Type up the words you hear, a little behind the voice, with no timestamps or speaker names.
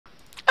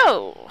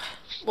Oh!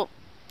 Well,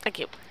 thank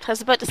you. I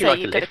was about to say like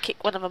you a gotta lift?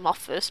 kick one of them off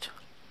first.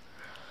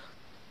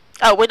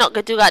 Oh, we're not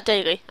gonna do that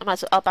daily. I might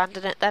as well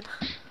abandon it then.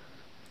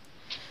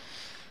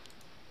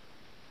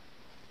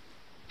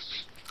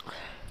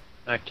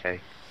 Okay.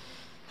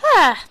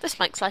 Ah, this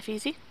makes life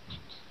easy.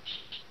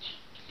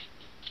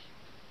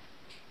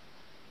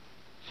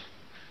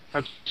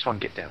 How does one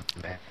get down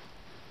there?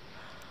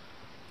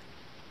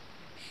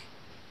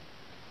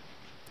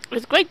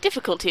 With great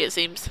difficulty, it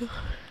seems.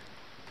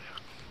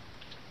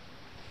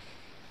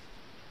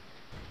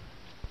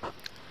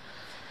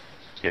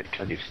 Yeah,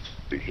 kind of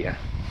through here.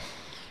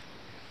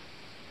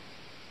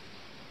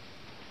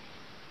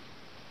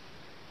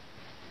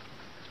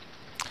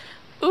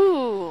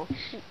 Ooh.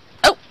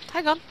 Oh,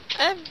 hang on.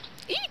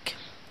 Eek.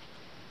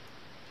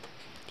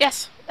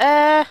 Yes.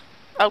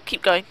 Oh,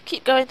 keep going.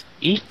 Keep going.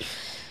 Eek.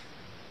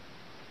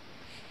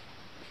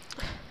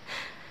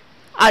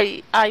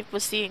 I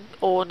was seeing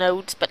ore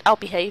nodes, but I'll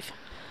behave.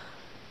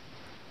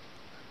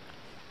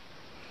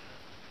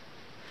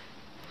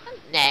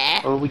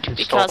 Nah. Or we can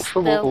Because start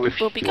for war if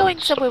we'll be you going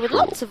want to somewhere start with for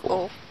lots of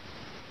ore.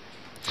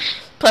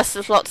 Plus,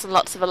 there's lots and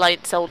lots of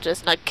Alliance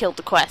soldiers, and I killed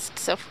the quest,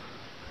 so...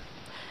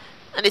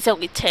 And it's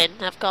only tin.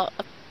 I've got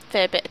a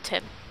fair bit of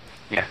tin.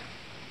 Yeah.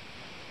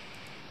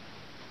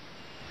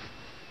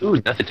 Ooh,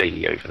 another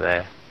daily over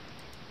there.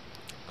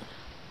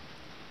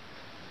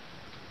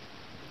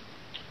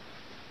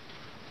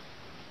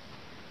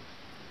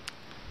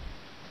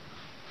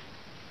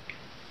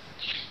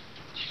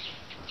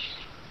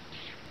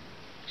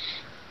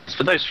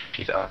 For those of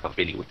you that are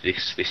familiar with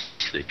this is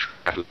the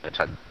Traveller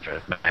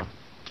Tundra mount.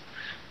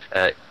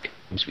 It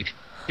comes with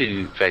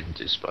 2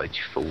 vendors by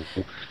default.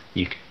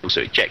 You can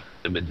also eject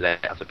them and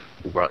let other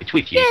people ride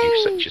with you,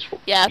 Yay! such as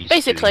what Yeah, we're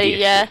basically, doing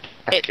here.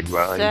 I it's, can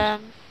ride.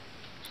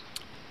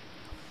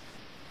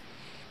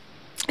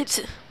 It's...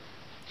 It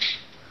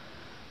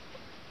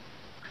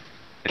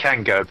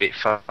can go a bit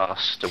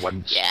faster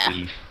once Yeah.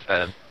 we've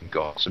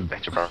got some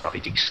better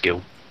riding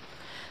skill.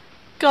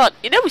 God,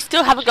 you know we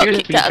still haven't got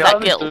kicked out of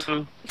that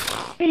guild.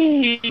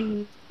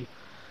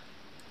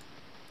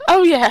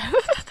 Oh yeah.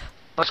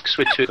 That's because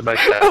we're 2 of the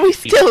most Are we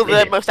still the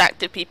here. most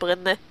active people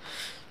in there?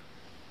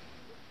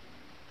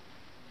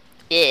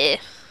 Yeah.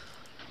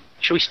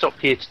 Shall we stop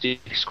here to do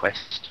this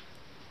quest?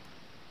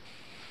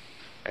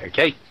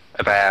 Okay,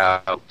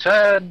 about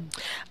turn.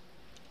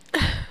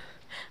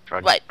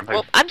 Right,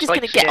 well, I'm just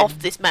gonna get off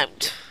this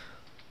mount.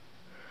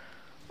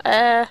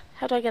 How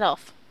do I get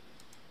off?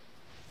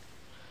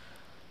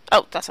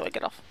 Oh, that's how I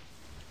get off.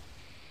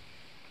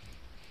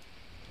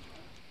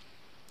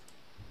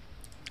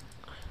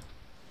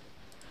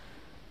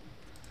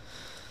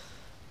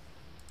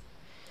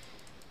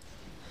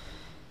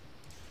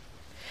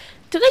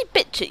 Do they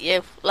bitch at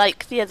you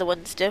like the other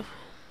ones do?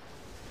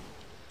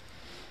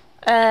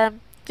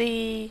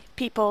 The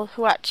people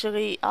who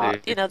actually are,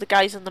 you know, the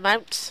guys on the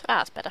mounts. Ah,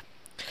 that's better.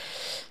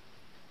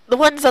 The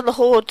ones on the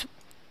horde.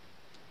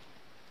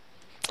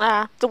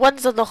 The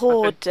ones on the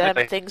horde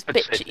things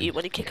bitch at you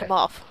when you kick them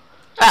off.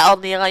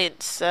 On the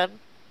Alliance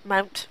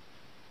mount.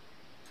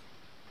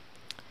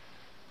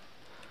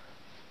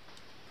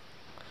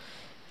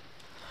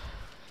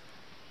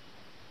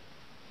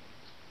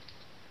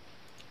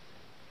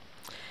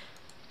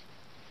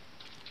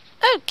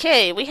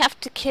 Okay, we have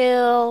to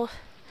kill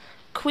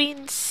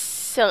Queen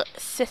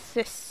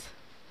Sithis.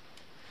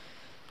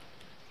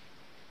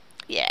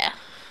 Yeah.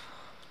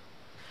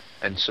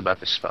 And some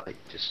other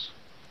spiders.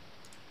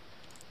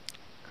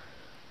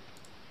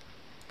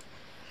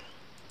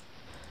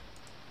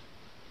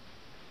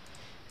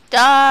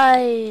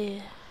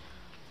 Die!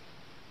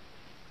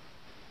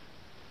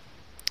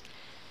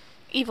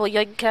 Evil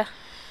yoinker.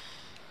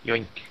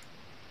 Yoink.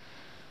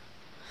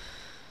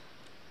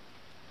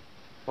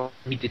 Well,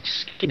 we did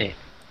skin it.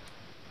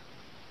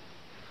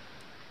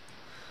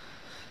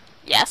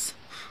 Yes.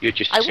 You're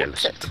just I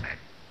jealous want of the man.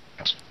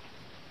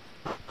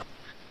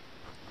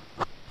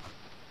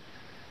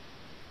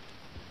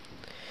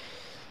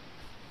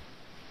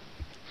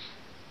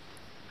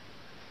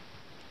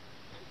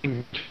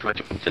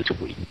 Little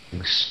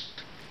wings.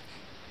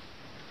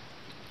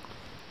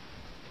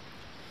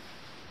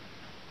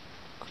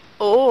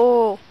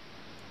 Oh!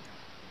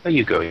 Where are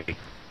you going?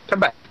 Come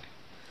back.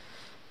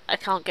 I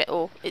can't get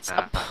all. It's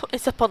up.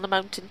 It's up on the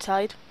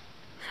mountainside.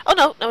 Oh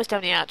no, no, it's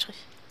down here actually.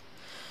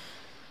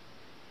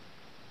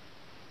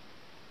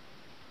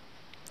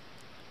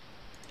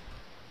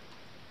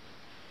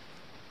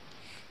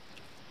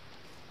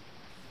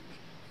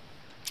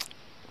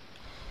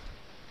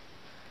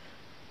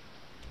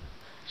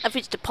 I've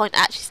reached a point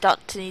actually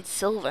starting to need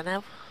silver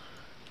now.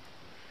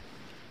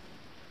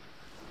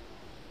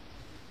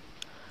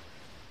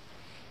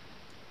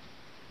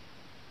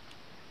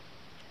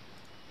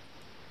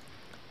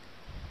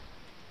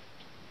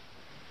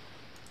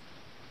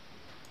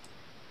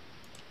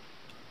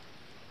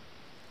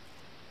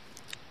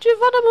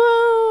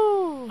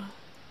 Geronimo!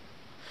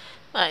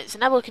 Right, so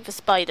now we're looking for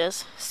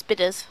spiders.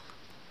 Spidders.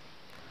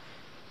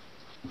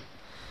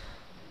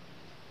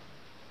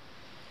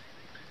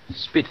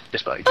 Spid the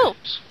spiders. Oh.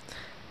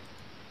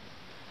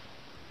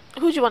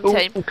 Who do you want to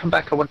tame? Oh, come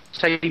back! I want to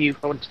tame you.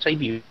 I want to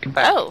tame you. Come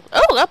back. Oh,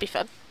 that'll be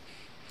fun.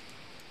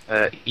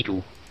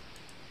 Eagle.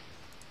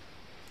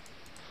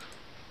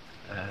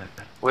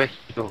 Where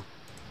you go?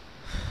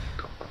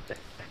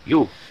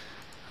 You.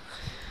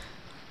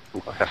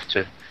 Oh, I have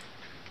to.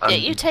 Yeah,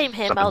 you tame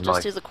him. I'll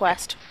just do the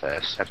quest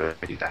first. How do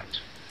I do that?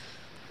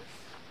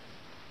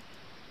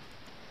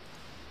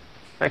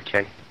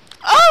 Okay.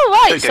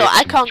 Oh right, so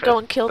I to can't go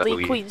and kill that'll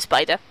the you. queen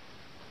spider.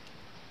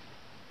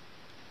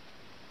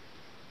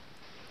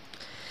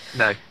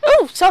 No,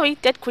 Oh, sorry,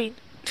 dead queen.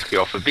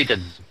 you're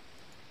forbidden.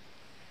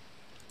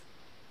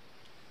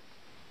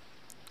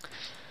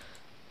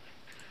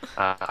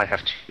 I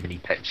have too many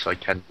pets. I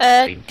can't.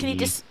 Can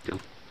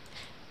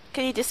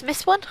you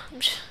dismiss one?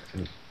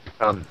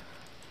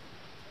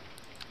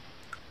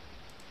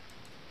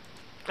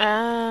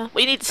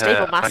 We need a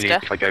stable only master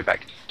if I go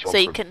back to so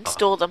you can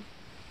store them.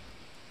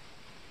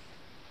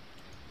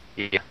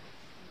 Yeah.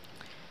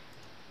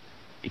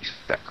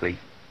 Exactly.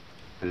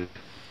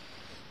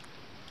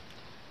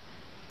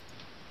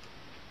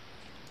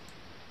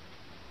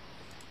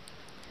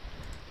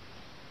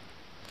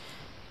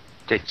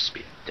 Dead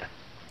speed. I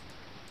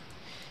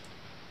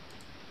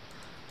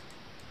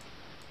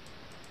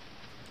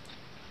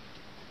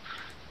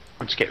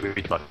want to get rid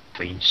of my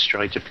clean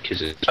strider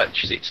because as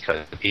much as it's kind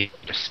of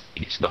interesting,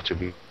 it's not a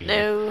really,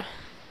 No.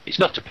 It's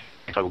not a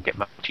pet I will get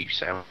much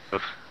use out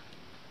of.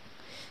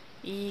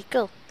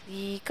 Eagle.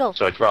 Eagle.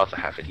 So I'd rather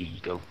have an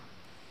eagle.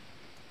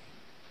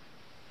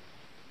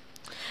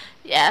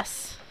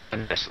 Yes.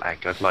 And less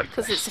lag. I'd like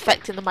Because less it's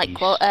affecting the lag,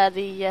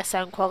 the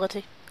sound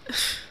quality.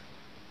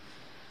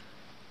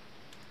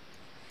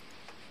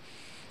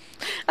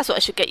 That's what I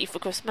should get you for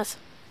Christmas.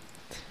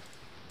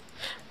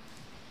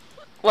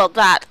 Well,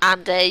 that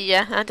and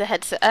a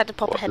headset and a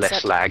proper headset.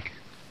 Less lag.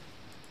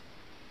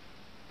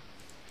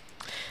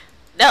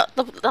 No,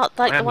 not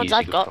like I the am ones using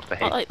I've a got.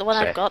 proper Not like the one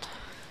I've headset. got.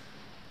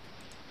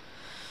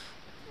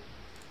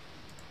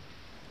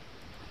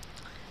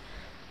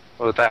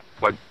 Well, that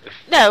won't.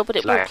 No, but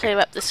it will lag, clear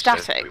up the so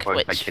static, it won't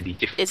which make any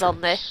is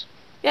on there. difference.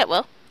 Yeah, it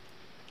will.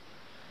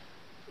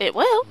 It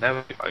will.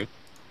 No, it won't.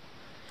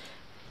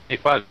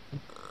 It won't.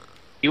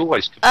 You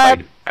always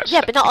complain about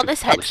Yeah, but not on this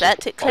static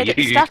headset. It cleared up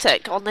the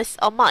static on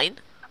mine.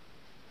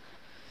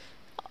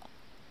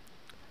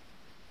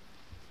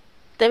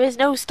 There is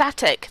no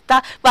static.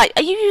 Right?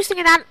 Are you using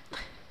an ant?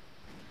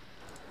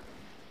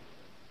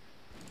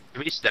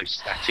 There is no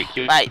static.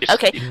 You're Right. just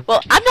Okay.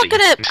 Well, I'm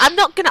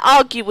not gonna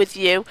argue with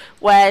you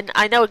when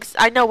I know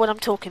what I'm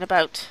talking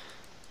about.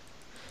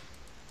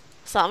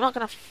 So I'm not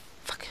gonna.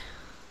 Fuck.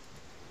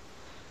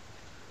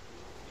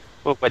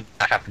 Well, when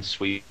that happens,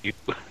 you.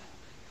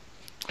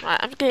 Right,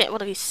 I'm gonna get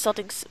one of these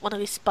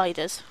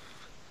spiders.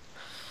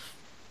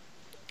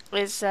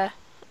 There's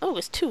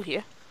there's two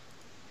here.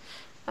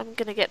 I'm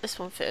gonna get this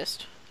one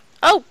first.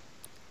 Oh!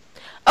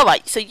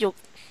 Alright, so you're...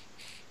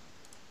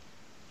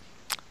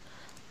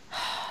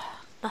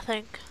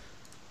 Nothing.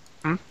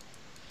 Hmm?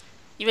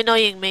 You're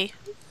annoying me.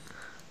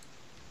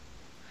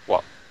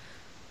 What?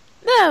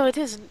 No, it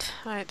isn't.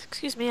 Right,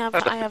 excuse me,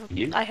 I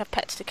You? have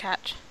pets to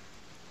catch.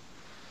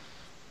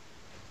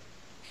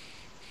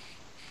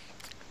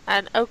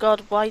 And oh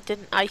god, why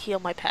didn't I heal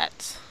my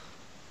pets?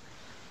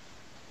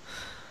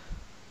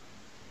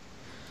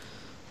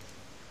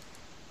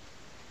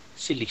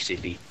 Silly,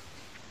 silly.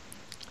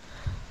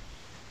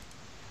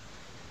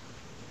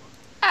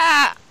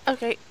 Ah!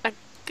 Okay,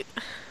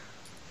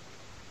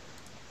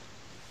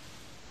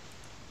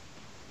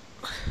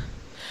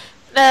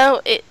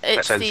 no,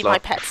 it's my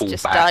like pets full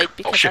just back died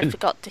because I option.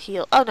 forgot to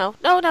heal. Oh no,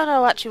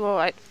 actually we're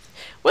alright.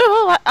 We're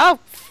alright. Oh,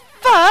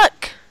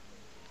 fuck!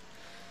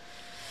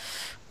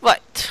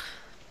 Right.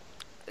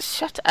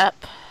 Shut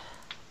up.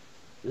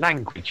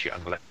 Language,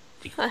 young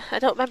lady. I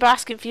don't remember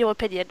asking for your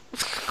opinion.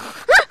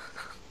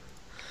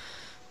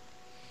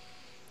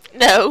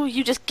 No,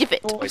 you just give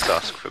it. Always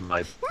ask for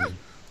my.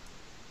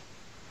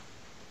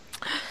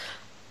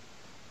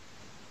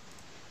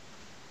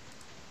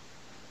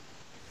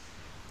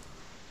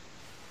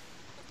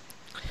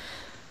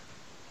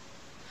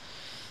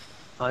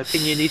 My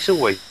opinion is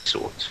always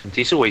sought, and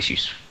is always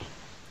useful.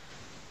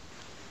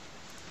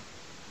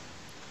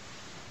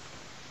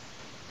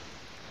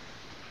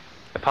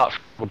 Apart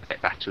from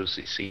pet battles,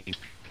 it seems,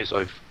 because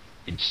I've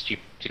been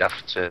stupid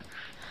enough to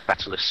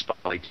battle a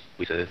spider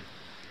with a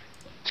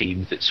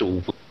team that's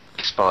all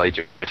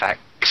spider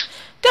attacks.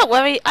 Don't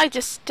worry, I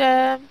just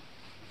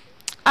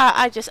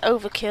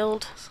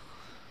overkilled.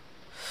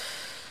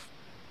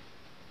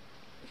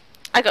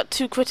 I got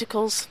 2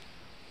 criticals.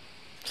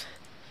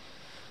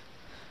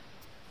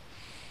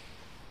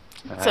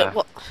 So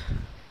what?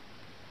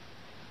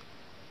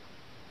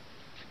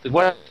 The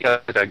one thing I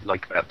don't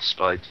like about the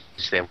spiders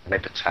is their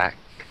web attack.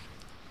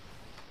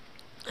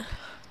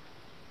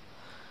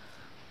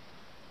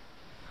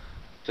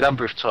 The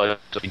number of times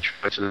I've been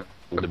trying to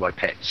one of my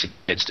pets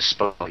against a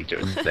spider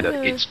and then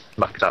it gets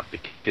mucked up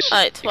because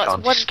Right, you what's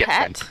can't one escape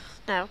pet? them.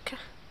 No.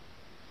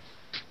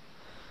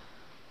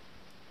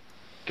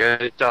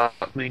 Go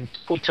Dark Moon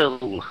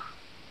Portal.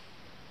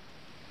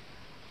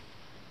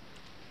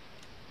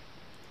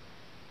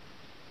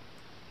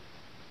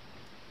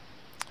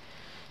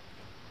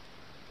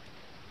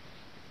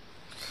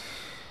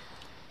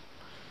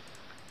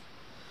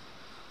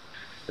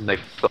 And they've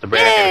got the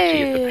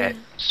rarity of the Yay!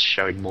 pets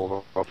showing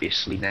more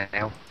obviously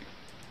now.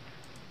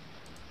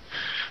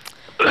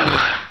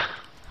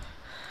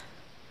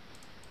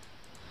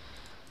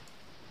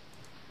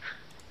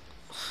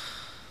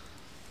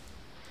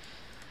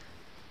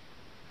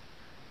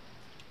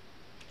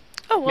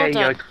 Oh, well Yeah, I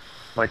done. got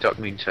my Dark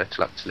Moon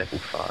Turtle up to level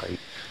 5.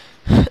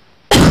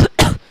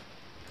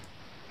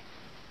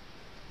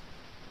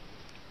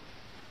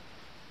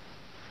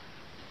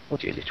 Oh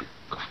dear little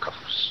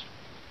coughs.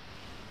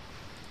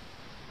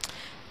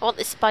 I want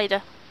this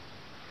spider.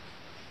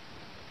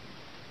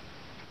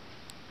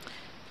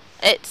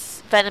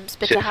 It's Venom's Is it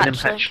bitter a venom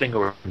hatchling. hatchling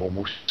or a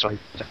normal spider?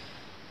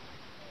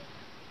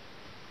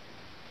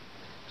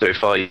 So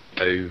if I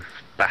go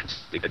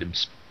battling venom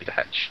spider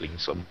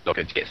hatchlings, I'm not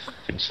going to get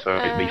things thrown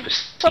at me for Probably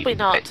stealing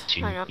the not. pets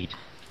you Hang on. need.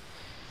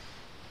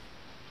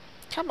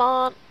 Come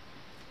on.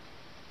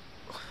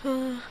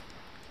 I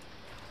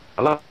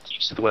love the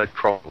use of the word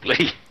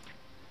probably.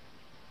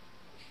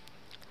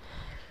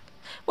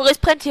 Well, there's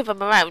plenty of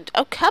them around.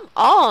 Oh, come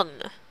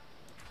on!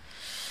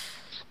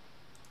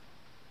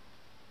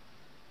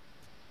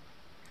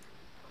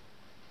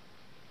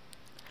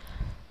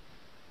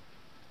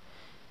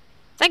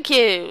 Thank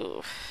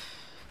you!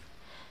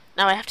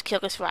 Now I have to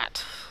kill this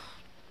rat.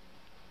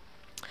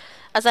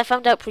 As I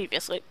found out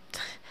previously.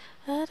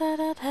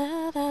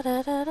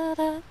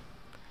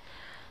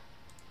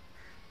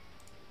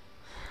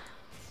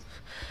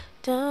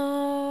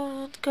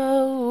 Don't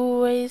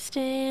go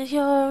wasting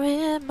your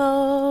emotions.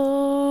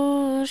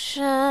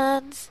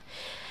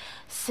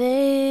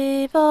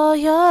 Save all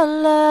your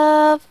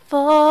love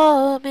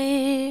for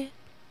me.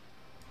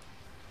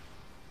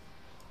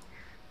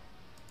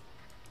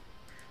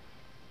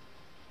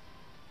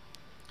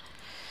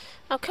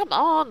 Oh, come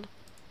on.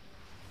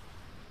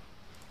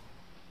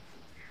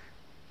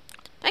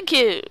 Thank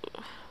you.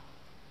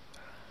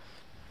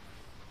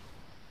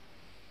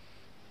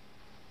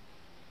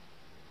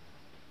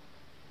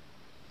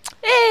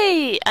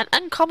 Hey, an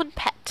uncommon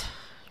pet.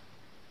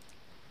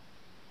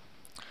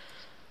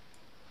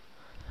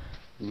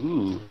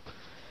 Ooh.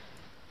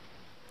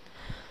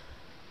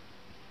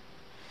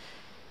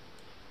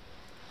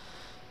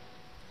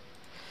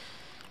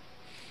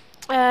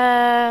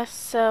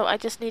 So I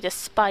just need a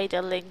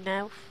spiderling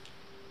now.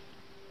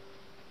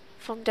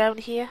 From down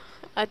here.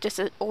 Just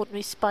an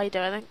ordinary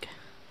spider, I think.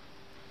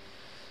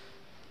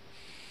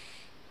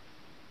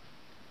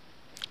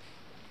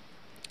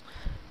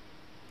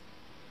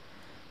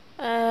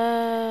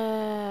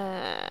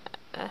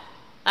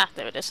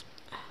 There it is.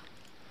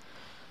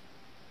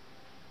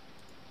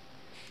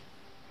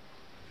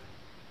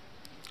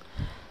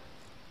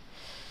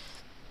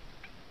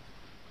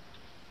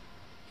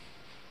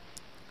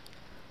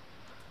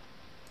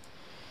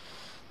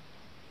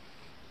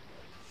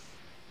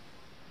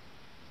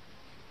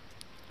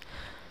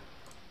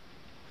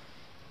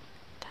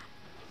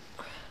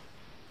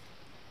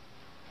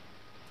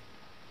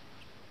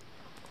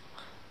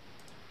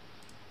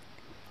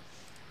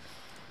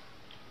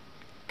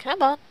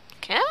 Come on,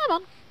 come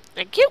on.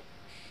 Thank you.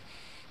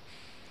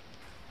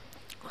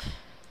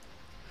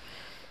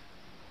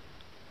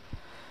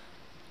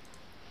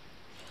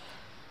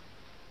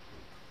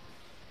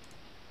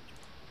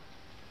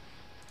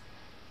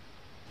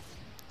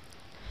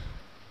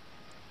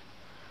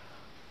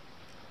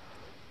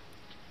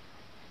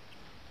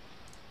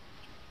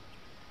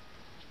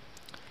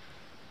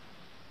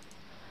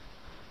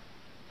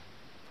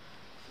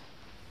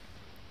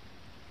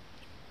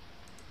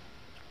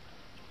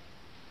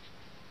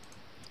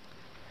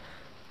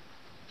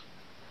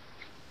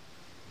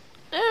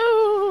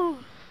 Oh!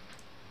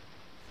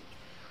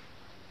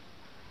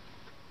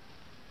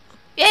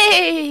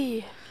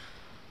 Yay!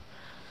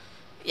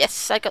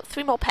 Yes, I got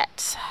 3 more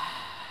pets.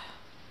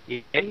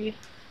 Yay.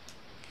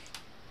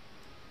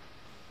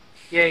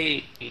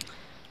 Yay.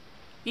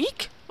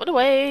 Eek! Run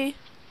away!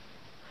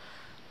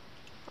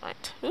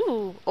 Right.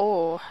 Ooh,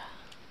 oh.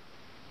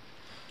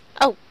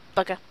 Oh,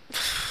 bugger.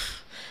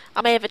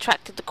 I may have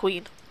attracted the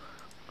queen.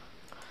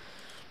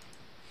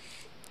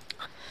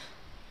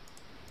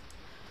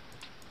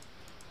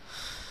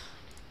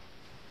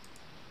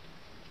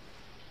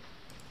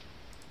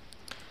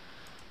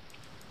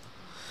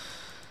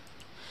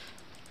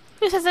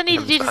 Who says I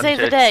needed you to save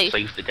the day?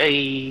 Save the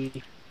day.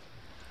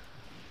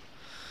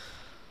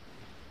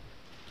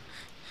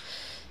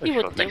 You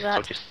wouldn't do that.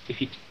 I'll just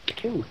if you get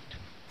killed.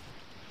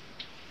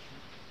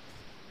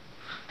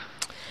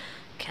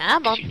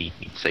 Come on. You need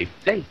me to save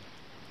the day.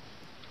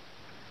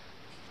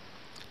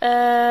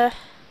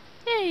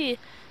 Yay.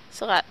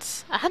 So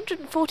that's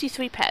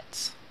 143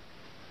 pets.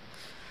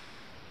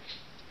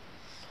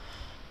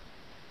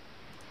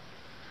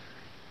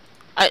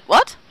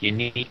 What?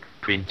 Unique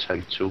in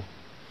total.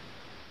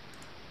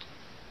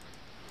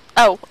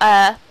 Oh,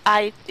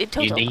 in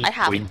total, Unique I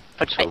have. in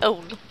I total.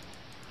 own.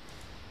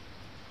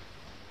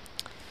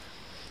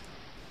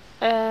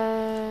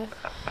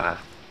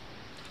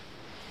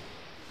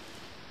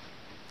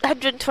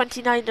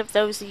 129 of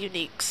those are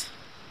uniques.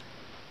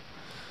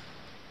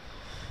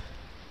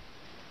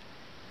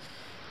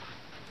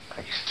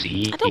 I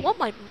see. I don't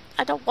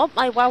want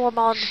my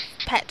Wowamon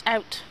pet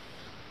out.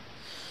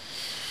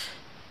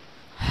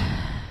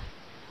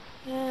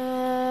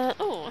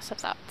 Oh, let's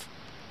have that.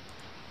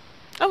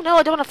 Oh no,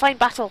 I don't want to find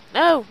battle.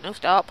 No, no,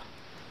 stop.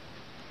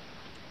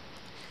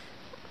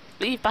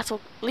 Leave battle.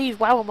 Leave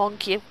Wowamon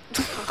queue.